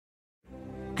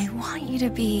want you to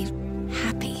be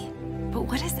happy. But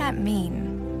what does that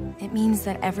mean? It means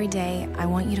that every day I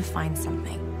want you to find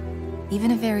something,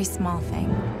 even a very small thing,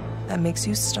 that makes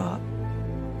you stop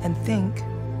and think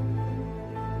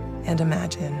and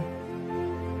imagine.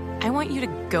 I want you to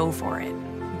go for it.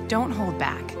 Don't hold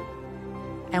back.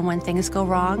 And when things go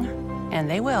wrong, and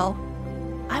they will,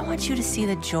 I want you to see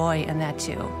the joy in that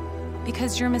too,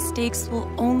 because your mistakes will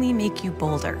only make you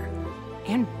bolder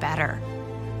and better.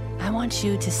 I want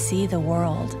you to see the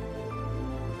world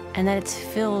and that it's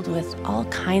filled with all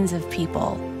kinds of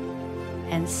people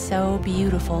and so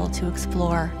beautiful to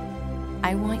explore.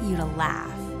 I want you to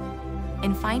laugh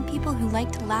and find people who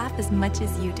like to laugh as much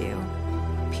as you do.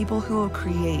 People who will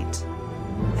create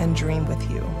and dream with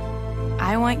you.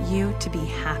 I want you to be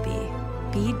happy,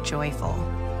 be joyful,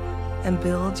 and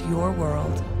build your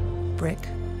world brick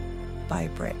by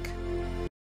brick.